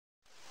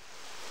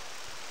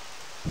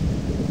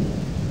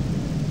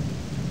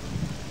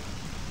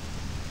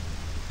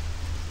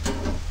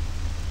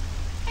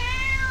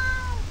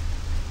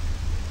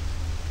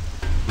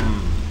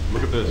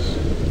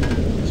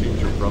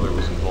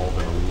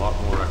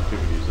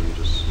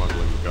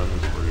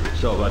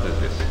So what is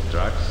this?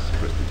 Drugs,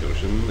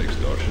 prostitution,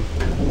 extortion?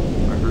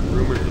 I heard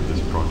rumors of this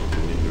project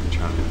in New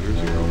China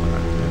years ago,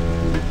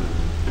 but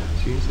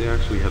seems they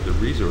actually have the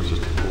resources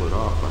to pull it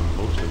off. I'm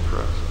most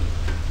impressed.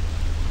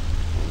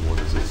 Well, what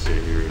does it say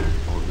here?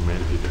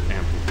 Augmented,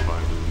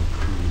 amplified, and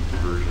improved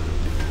version of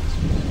the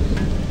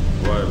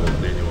species. Why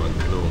would anyone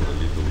clone a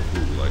little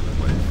fool like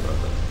my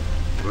brother?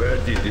 Where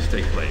did this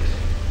take place?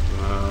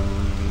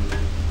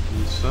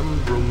 In some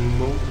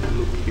remote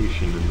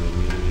location in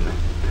Romania.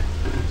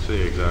 I didn't say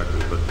exactly,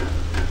 but I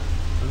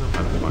know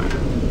how to find it.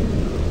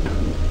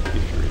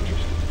 If you're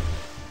interested.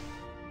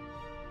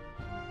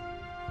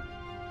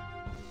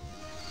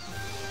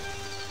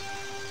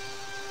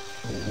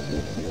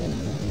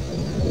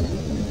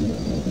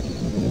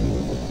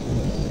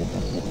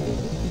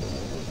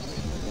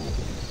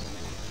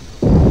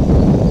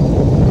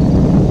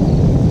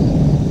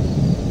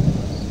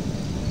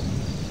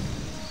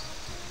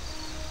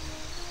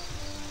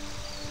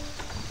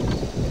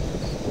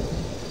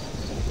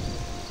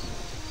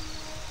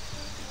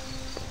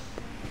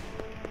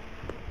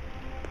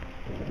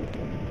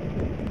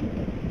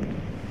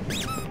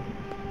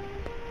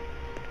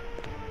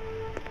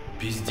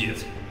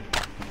 Пиздец.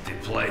 The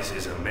place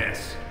is a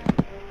mess.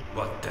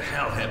 What the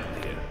hell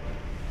happened here?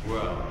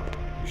 Well,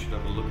 you should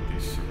have a look at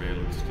these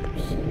surveillance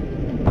tapes.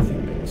 I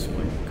think they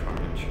explain the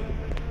carnage.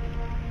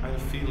 I had a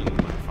feeling we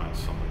might find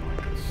something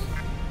like this.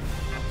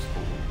 Let's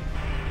hope.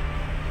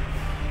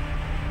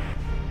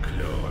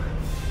 Clover.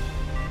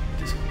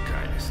 This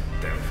guy is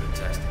damn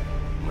fantastic.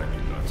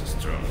 Maybe not as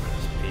strong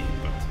as me,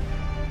 but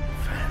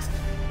fast.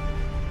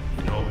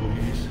 You know who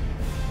he is?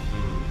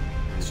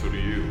 And so do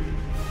you.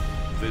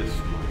 This,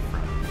 my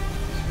friend,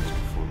 is Mr.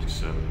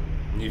 47.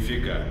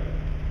 Nifika.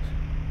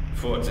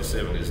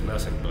 47 is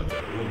nothing but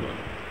a rumor.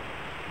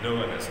 No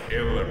one has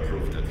ever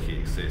proved that he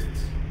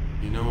exists.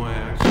 You know, I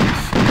actually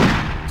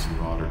saw him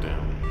in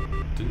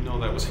Rotterdam. Didn't know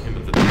that was him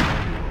at the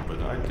time, though,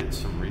 but I did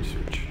some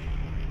research.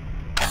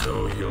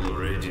 So you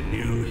already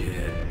knew he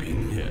had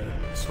been here?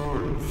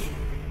 Sort of.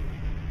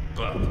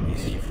 But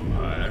is he for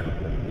hire?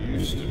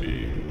 Used to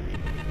be.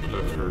 But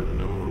I've heard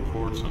no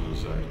reports on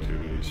his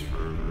activities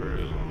for a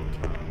very long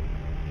time.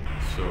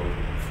 So,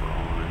 for all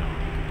I know,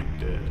 he could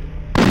be dead.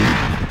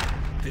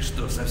 Ты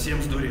что,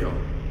 совсем сдурел?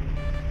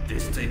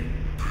 This tape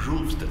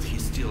proves that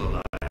he's still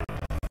alive.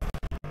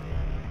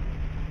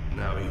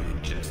 Now you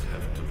just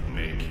have to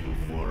make him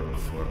work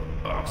for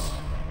us.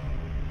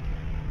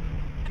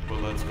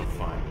 Well, let's go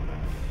find him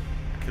then.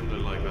 Killed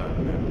it like that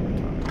many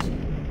times.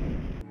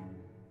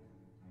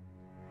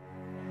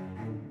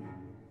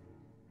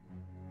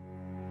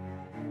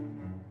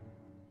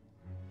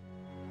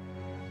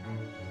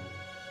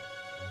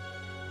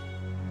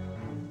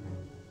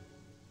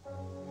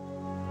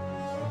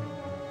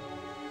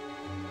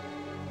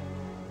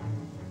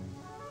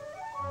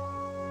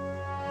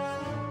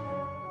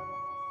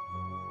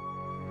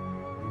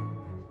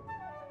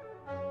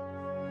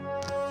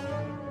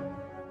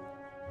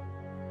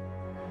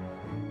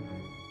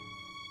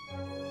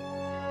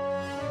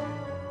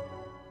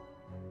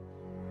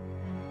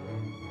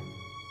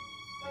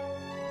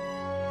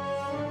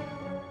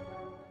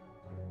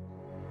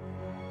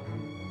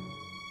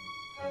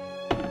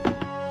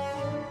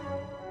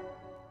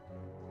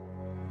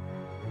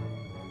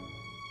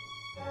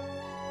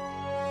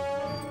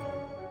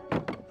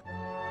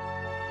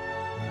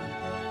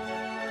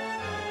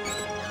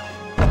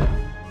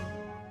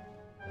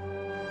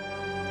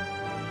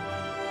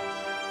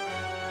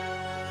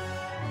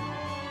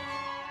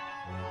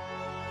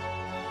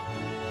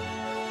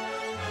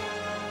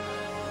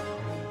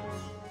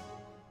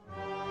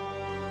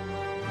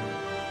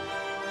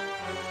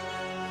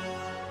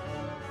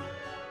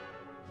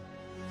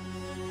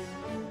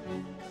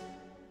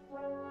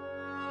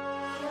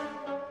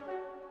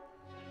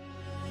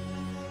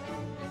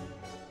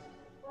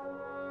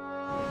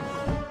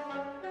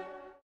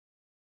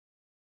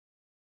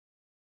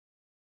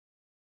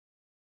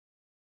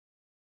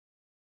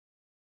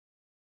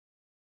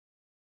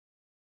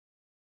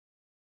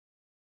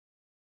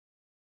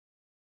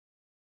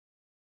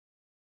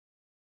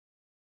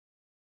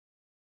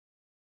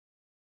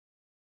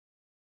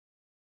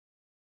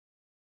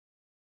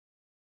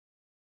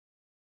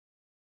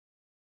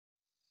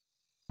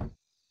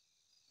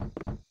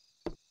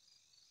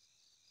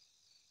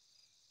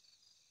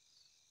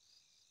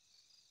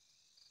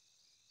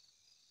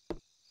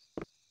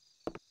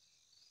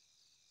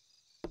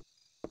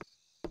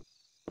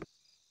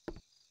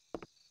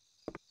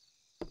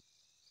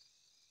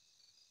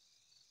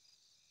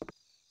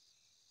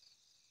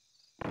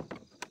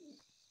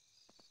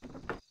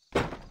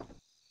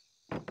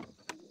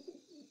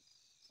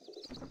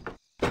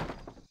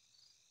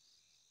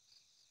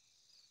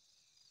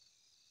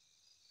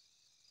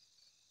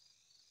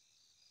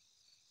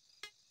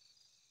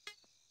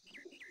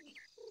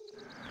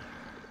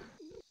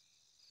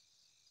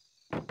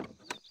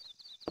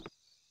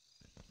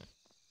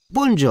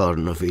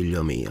 Buongiorno,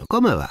 figlio mio.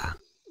 Come va?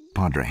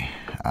 Padre,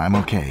 I'm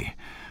okay,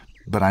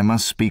 but I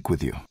must speak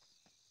with you.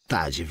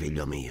 Taci,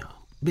 figlio mio.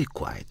 Be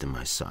quiet,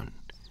 my son.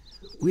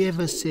 We have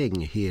a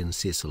signe here in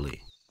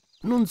Sicily.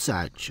 Non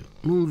saccio,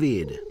 non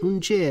vede, non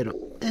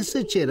c'ero, e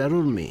se c'era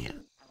Romea.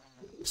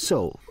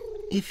 So,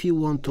 if you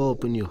want to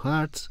open your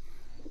hearts,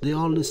 the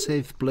only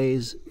safe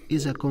place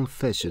is a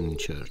confession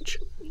church.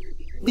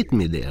 Meet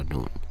me there,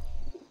 Noon.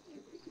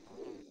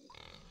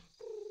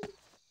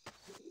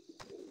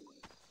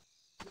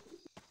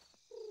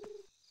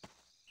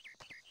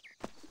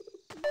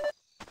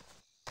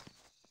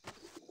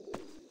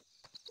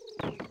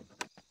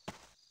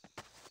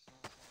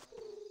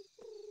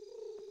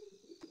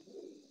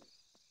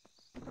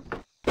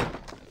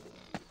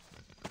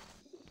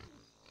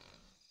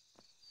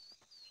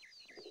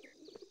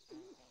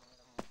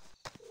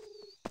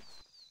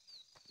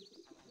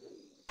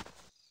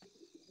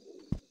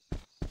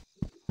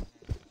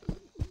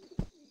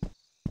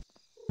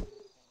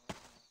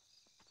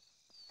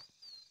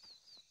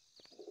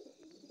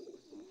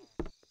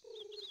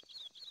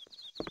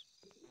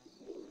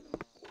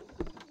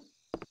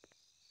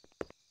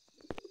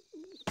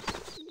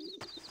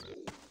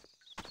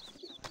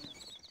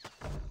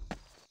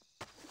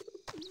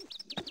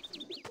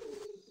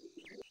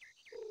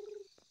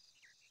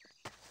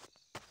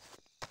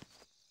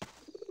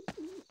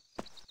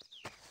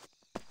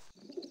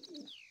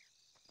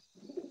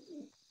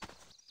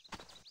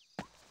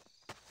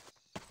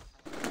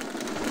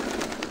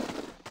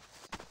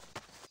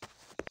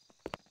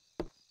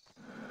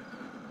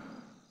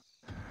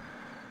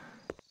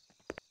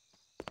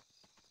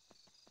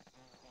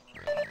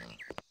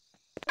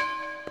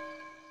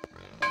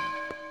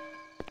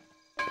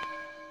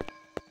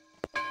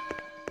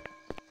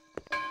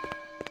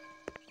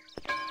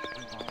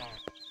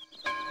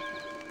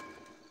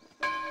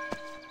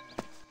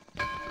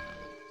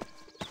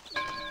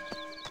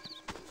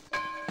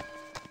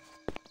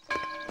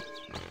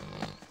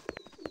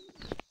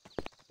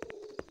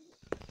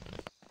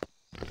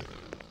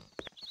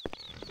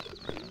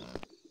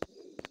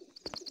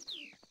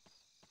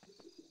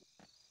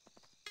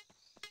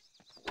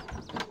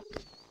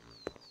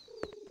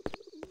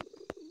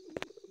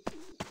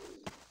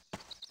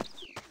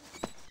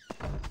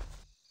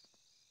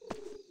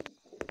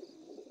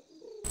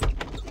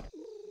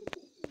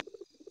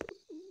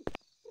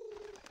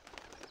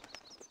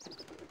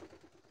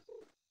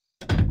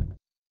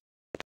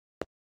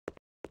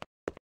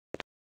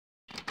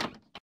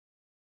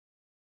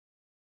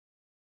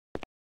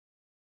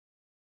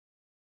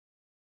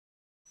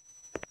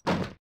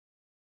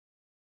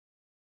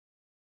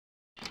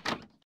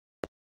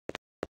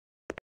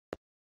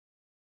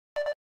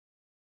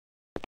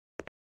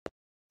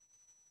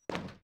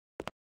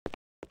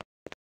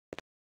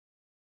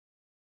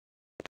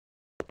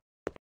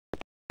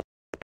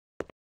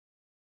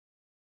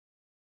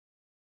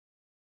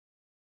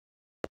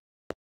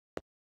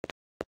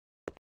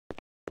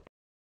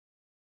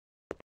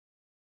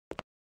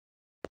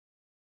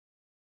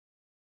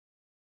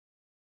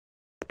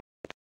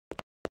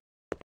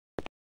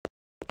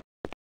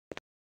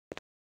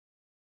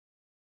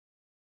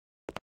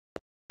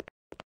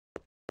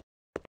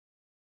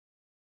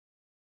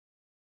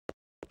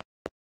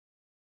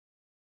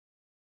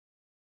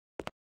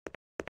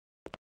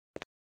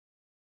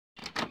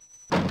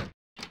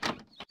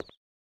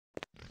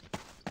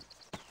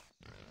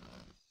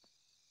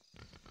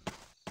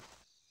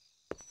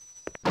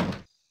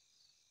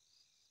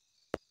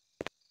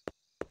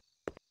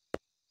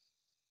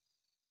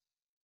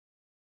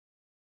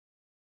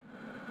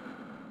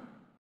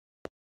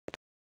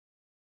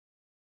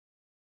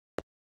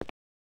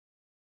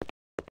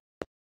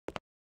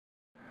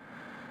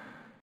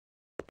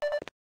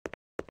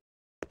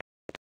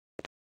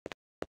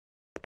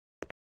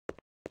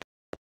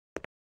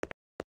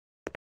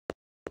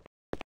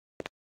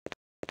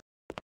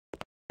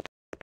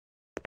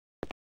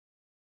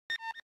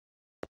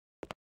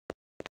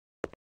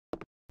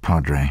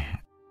 Padre,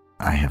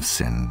 I have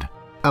sinned.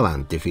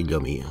 Avanti,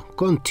 figlio mio.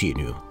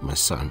 Continue, my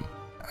son.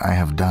 I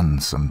have done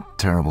some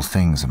terrible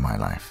things in my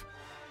life.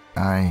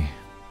 I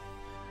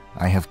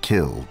have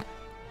killed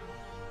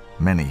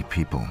many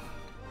people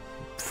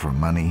for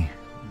money,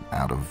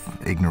 out of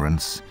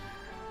ignorance,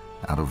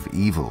 out of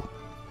evil,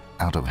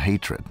 out of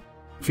hatred.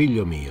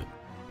 Figlio mio,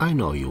 I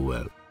know you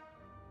well.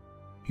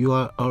 You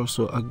are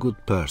also a good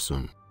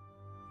person.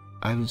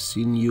 I've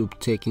seen you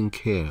taking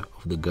care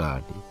of the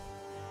garden.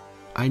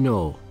 I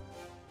know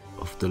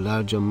of the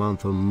large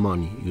amount of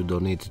money you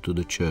donated to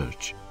the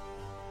church.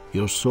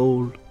 Your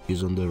soul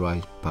is on the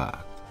right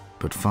path.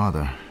 But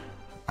Father,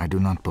 I do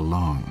not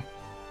belong.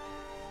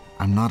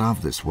 I'm not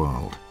of this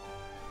world.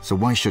 So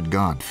why should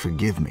God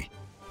forgive me?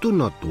 Do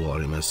not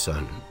worry, my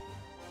son.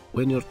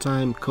 When your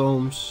time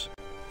comes,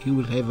 He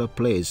will have a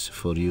place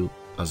for you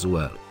as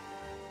well.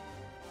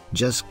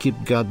 Just keep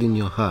God in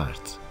your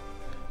heart.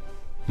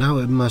 Now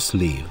I must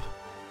leave.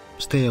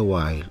 Stay a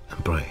while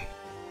and pray.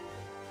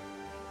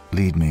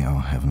 Lead me, O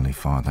Heavenly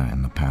Father,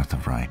 in the path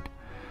of right.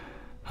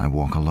 I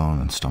walk alone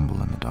and stumble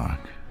in the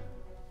dark.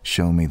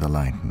 Show me the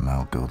light and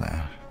I'll go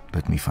there.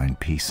 Let me find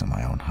peace in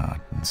my own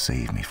heart and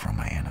save me from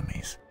my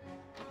enemies.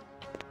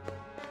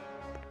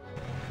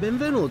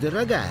 Benvenuti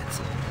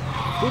ragazzi.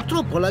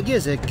 Purtroppo la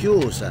chiesa è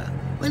chiusa.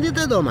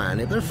 Venite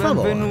domani, per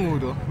favore.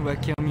 Benvenuto,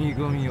 vecchio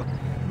amico mio.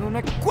 Non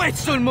è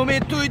questo il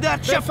momento di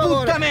darci Per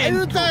favore,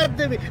 appuntamento!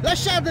 aiutatemi!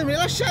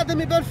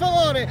 Lasciatemi, per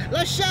favore!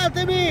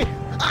 Lasciatemi!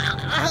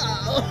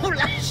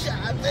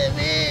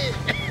 Lasciatemi!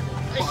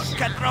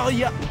 Porca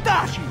troia!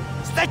 Taci!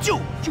 Stai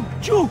giù!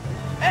 Giù!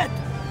 Ed!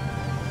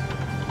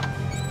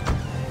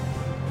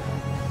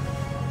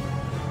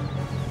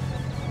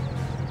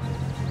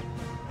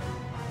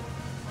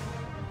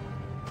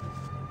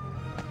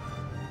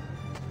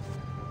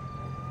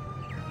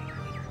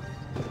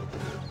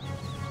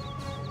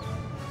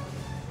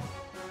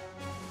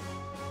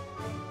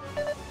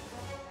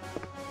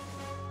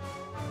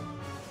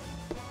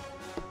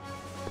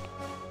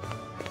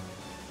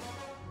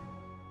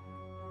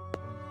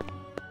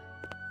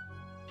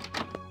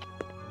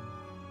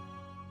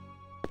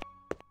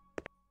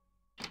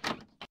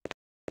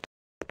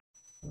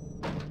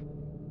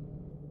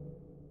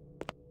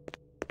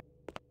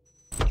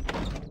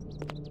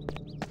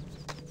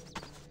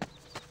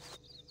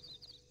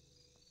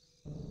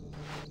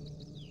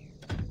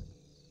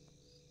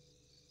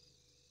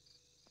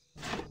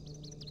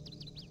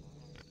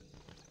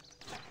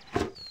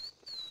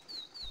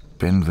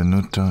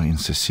 Benvenuto in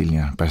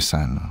Sicilia,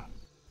 paesano.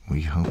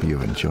 We hope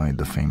you enjoyed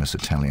the famous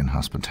Italian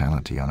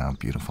hospitality on our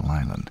beautiful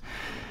island.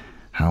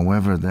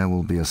 However, there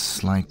will be a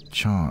slight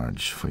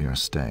charge for your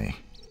stay.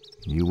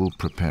 You will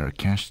prepare a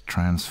cash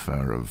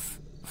transfer of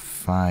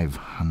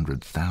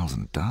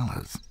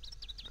 $500,000.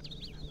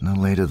 No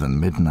later than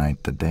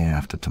midnight the day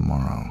after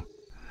tomorrow.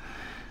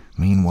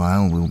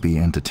 Meanwhile, we'll be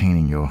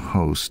entertaining your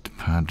host,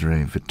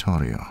 Padre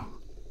Vittorio.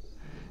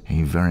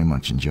 He very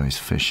much enjoys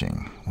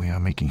fishing. We are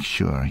making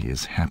sure he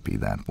is happy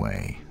that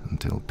way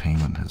until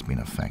payment has been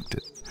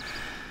effected.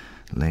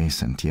 Lei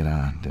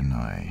sentirà di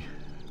noi,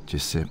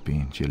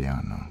 Giuseppe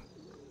Giuliano.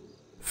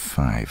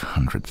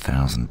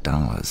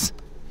 $500,000.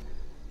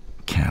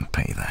 Can't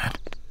pay that.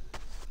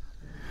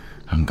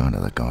 I'm going to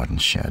the garden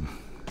shed.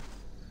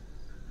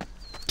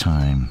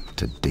 Time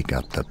to dig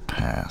up the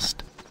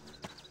past.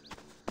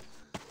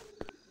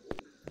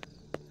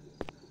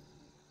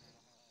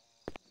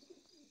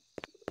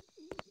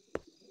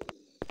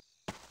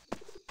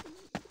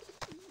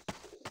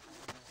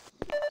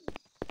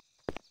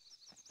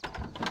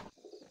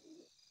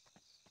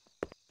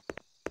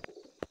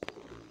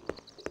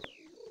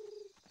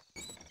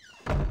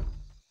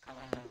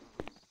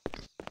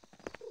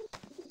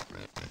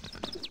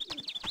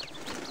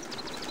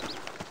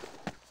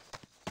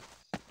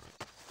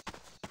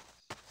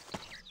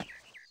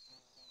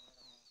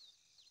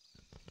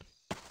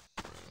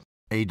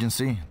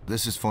 Agency,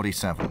 this is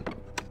 47.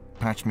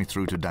 Patch me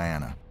through to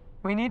Diana.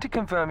 We need to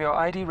confirm your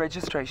ID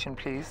registration,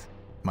 please.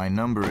 My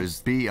number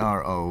is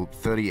BRO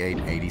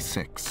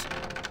 3886.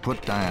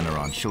 Put Diana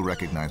on, she'll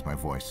recognize my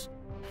voice.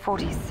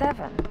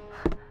 47?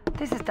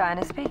 This is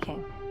Diana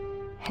speaking.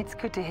 It's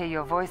good to hear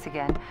your voice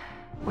again.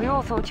 We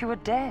all thought you were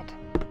dead.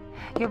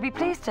 You'll be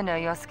pleased to know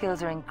your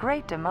skills are in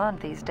great demand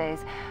these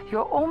days.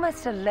 You're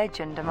almost a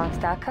legend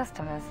amongst our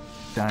customers.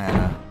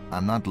 Diana,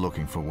 I'm not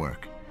looking for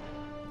work.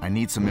 I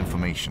need some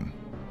information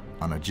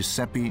on a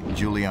Giuseppe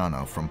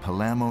Giuliano from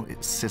Palermo,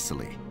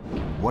 Sicily.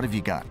 What have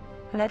you got?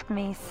 Let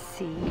me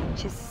see.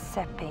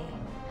 Giuseppe.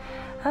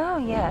 Oh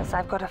yes,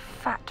 I've got a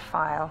fat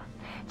file.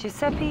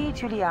 Giuseppe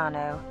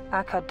Giuliano,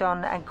 aka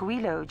Don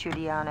Aguilo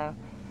Giuliano.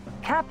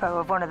 Capo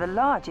of one of the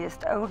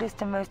largest,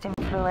 oldest and most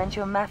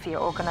influential mafia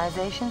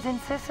organizations in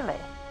Sicily.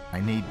 I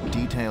need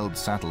detailed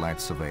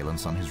satellite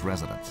surveillance on his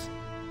residence,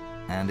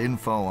 and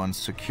info on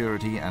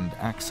security and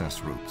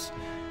access routes.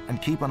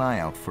 And keep an eye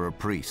out for a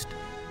priest.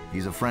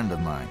 He's a friend of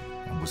mine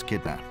and was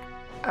kidnapped.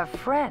 A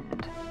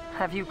friend?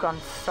 Have you gone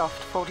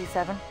soft,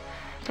 47?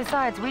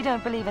 Besides, we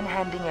don't believe in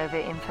handing over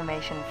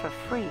information for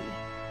free.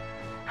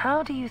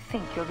 How do you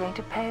think you're going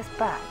to pay us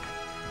back?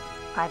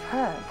 I've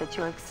heard that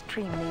you're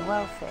extremely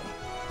wealthy.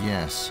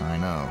 Yes, I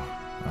know.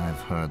 I've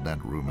heard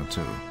that rumor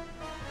too.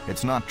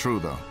 It's not true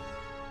though,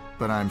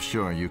 but I'm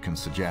sure you can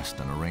suggest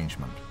an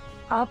arrangement.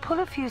 I'll pull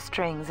a few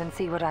strings and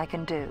see what I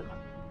can do.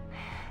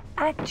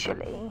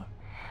 Actually,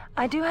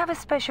 I do have a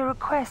special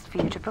request for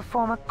you to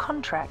perform a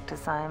contract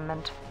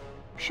assignment.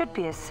 Should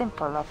be a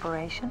simple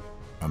operation.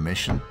 A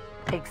mission?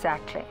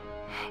 Exactly.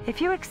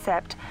 If you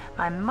accept,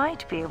 I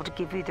might be able to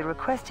give you the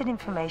requested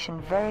information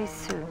very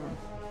soon.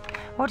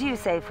 What do you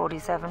say,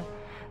 47?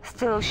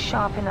 Still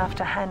sharp enough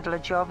to handle a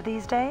job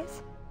these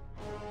days?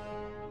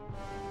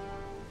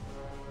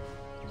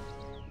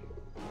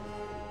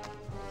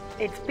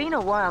 It's been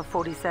a while,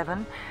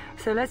 47,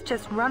 so let's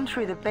just run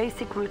through the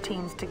basic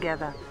routines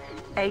together.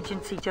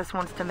 Agency just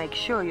wants to make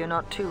sure you're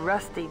not too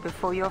rusty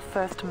before your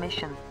first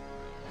mission.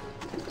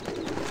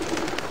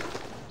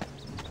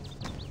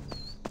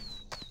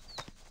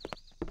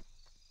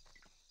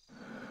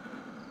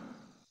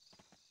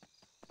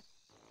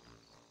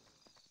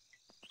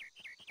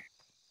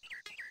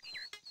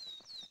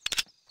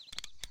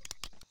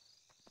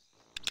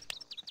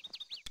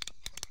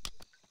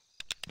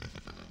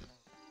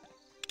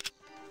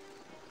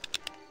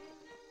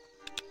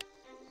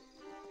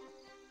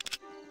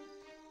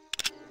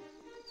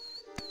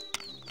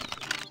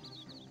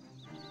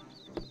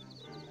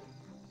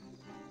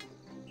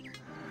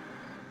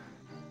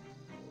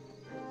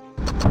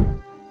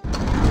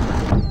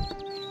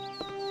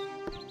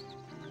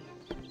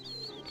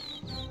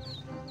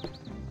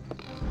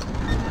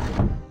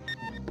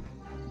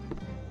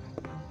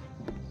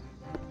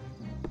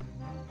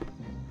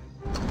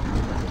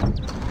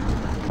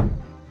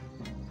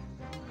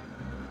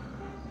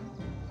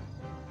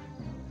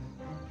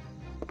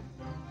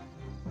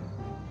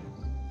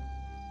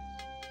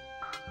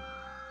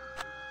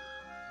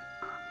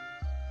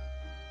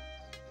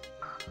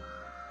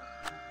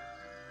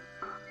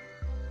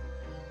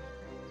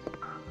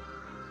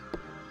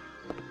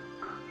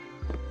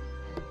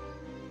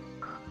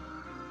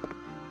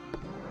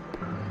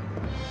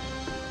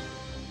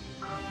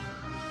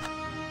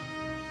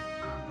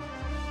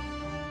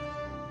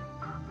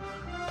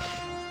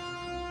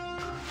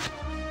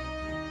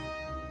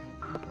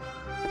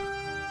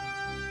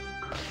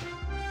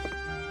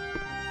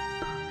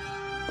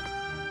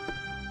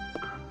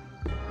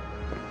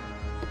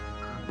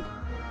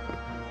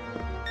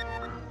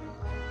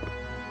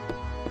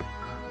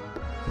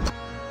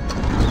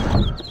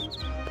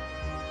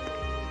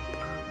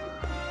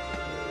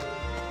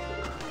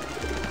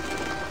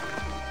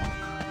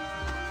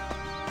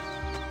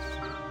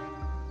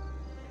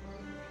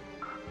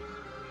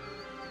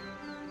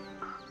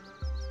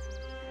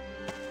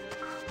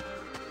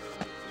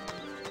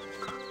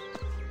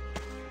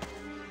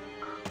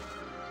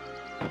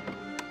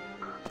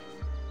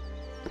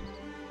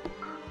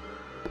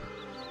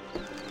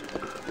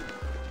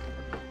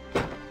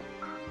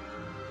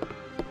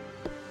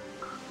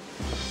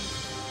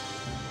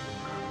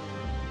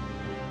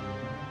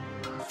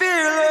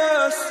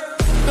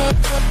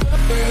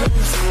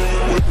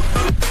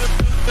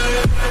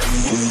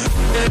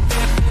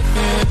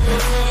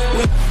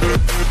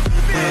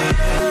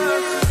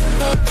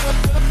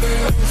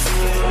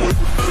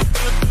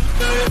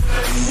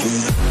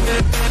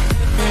 Yeah.